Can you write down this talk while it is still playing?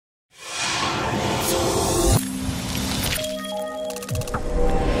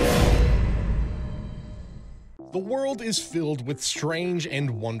world is filled with strange and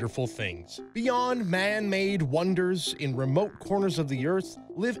wonderful things. Beyond man-made wonders, in remote corners of the earth,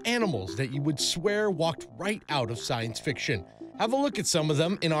 live animals that you would swear walked right out of science fiction. Have a look at some of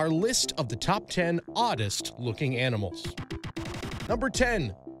them in our list of the top 10 oddest looking animals. Number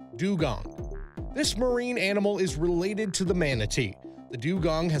 10. Dugong. This marine animal is related to the manatee. The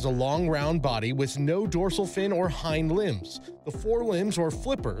dugong has a long round body with no dorsal fin or hind limbs. The forelimbs or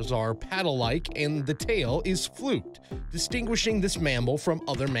flippers are paddle-like and the tail is fluked, distinguishing this mammal from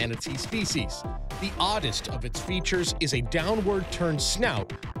other manatee species. The oddest of its features is a downward turned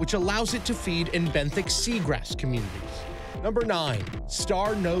snout, which allows it to feed in benthic seagrass communities. Number 9.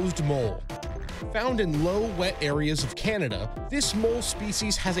 Star-nosed mole. Found in low, wet areas of Canada, this mole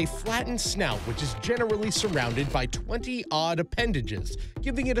species has a flattened snout which is generally surrounded by 20 odd appendages,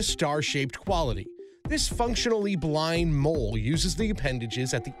 giving it a star-shaped quality. This functionally blind mole uses the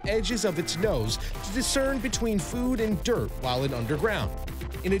appendages at the edges of its nose to discern between food and dirt while underground.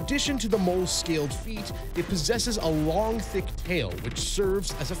 In addition to the mole's scaled feet, it possesses a long, thick tail which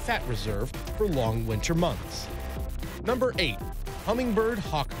serves as a fat reserve for long winter months. Number 8. Hummingbird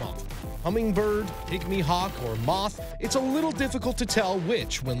Hawk-Moth. Hummingbird, pygmy hawk, or moth, it's a little difficult to tell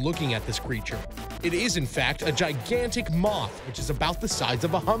which when looking at this creature. It is in fact a gigantic moth, which is about the size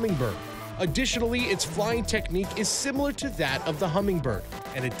of a hummingbird. Additionally, its flying technique is similar to that of the hummingbird,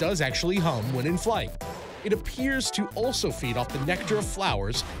 and it does actually hum when in flight. It appears to also feed off the nectar of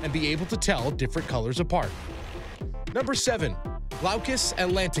flowers and be able to tell different colors apart. Number 7. Glaucus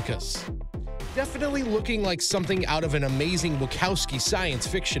Atlanticus. Definitely looking like something out of an amazing Wachowski science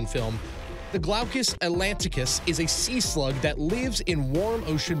fiction film, the Glaucus Atlanticus is a sea slug that lives in warm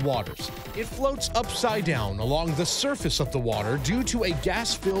ocean waters. It floats upside down along the surface of the water due to a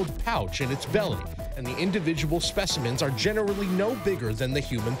gas-filled pouch in its belly, and the individual specimens are generally no bigger than the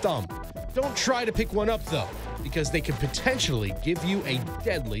human thumb. Don't try to pick one up though, because they can potentially give you a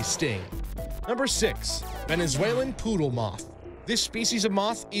deadly sting. Number 6. Venezuelan poodle moth. This species of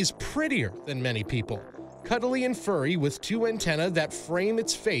moth is prettier than many people. Cuddly and furry with 2 antennae that frame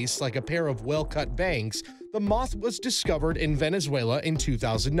its face like a pair of well-cut bangs, the moth was discovered in Venezuela in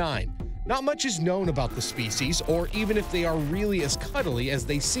 2009. Not much is known about the species, or even if they are really as cuddly as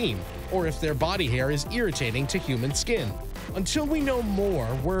they seem, or if their body hair is irritating to human skin. Until we know more,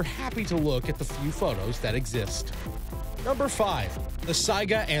 we're happy to look at the few photos that exist. Number 5. The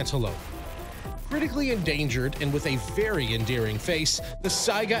Saiga antelope. Critically endangered and with a very endearing face, the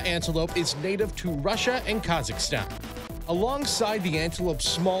Saiga antelope is native to Russia and Kazakhstan. Alongside the antelope's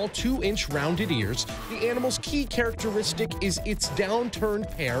small 2-inch rounded ears, the animal's key characteristic is its downturned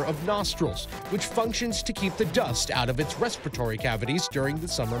pair of nostrils, which functions to keep the dust out of its respiratory cavities during the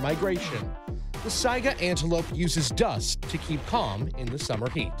summer migration. The Saiga antelope uses dust to keep calm in the summer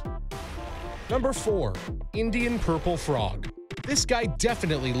heat. Number 4. Indian purple frog. This guy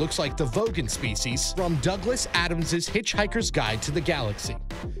definitely looks like the Vogan species from Douglas Adams's Hitchhiker's Guide to the Galaxy.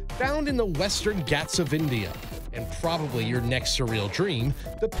 Found in the western Ghats of India, and probably your next surreal dream,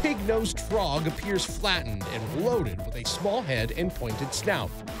 the pig-nosed frog appears flattened and loaded with a small head and pointed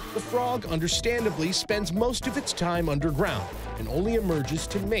snout. The frog understandably spends most of its time underground and only emerges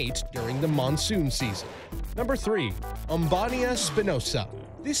to mate during the monsoon season. Number 3. Umbonia spinosa.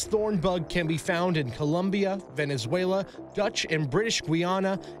 This thorn bug can be found in Colombia, Venezuela, Dutch and British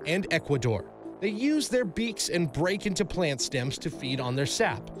Guiana, and Ecuador. They use their beaks and break into plant stems to feed on their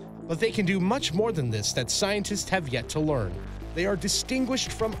sap, but they can do much more than this that scientists have yet to learn. They are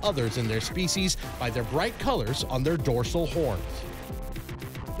distinguished from others in their species by their bright colors on their dorsal horns.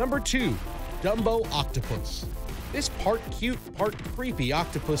 Number 2. Dumbo octopus. This part cute, part creepy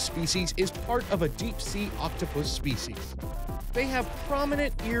octopus species is part of a deep-sea octopus species. They have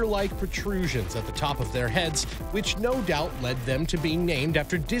prominent ear-like protrusions at the top of their heads, which no doubt led them to being named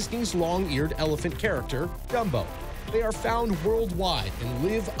after Disney's long-eared elephant character, Dumbo. They are found worldwide and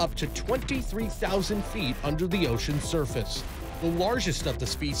live up to 23,000 feet under the ocean's surface. The largest of the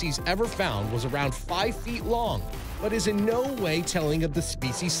species ever found was around 5 feet long, but is in no way telling of the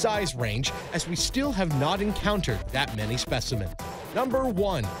species' size range, as we still have not encountered that many specimens. Number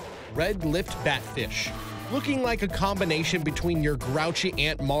 1. Red-lipped batfish. Looking like a combination between your grouchy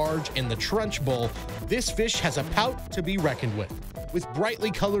Aunt Marge and the Trunch Bull, this fish has a pout to be reckoned with. With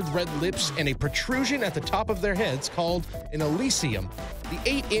brightly colored red lips and a protrusion at the top of their heads called an elysium, the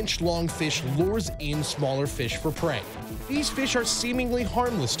 8-inch long fish lures in smaller fish for prey. These fish are seemingly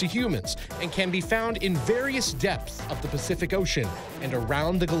harmless to humans and can be found in various depths of the Pacific Ocean and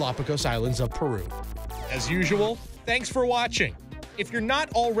around the Galapagos Islands of Peru. As usual, thanks for watching. If you're not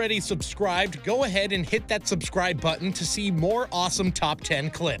already subscribed, go ahead and hit that subscribe button to see more awesome top 10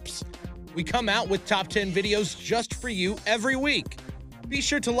 clips. We come out with top 10 videos just for you every week. Be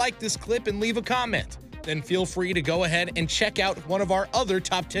sure to like this clip and leave a comment. Then feel free to go ahead and check out one of our other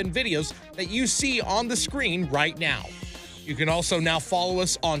top 10 videos that you see on the screen right now. You can also now follow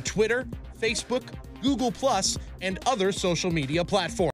us on Twitter, Facebook, Google+, and other social media platforms.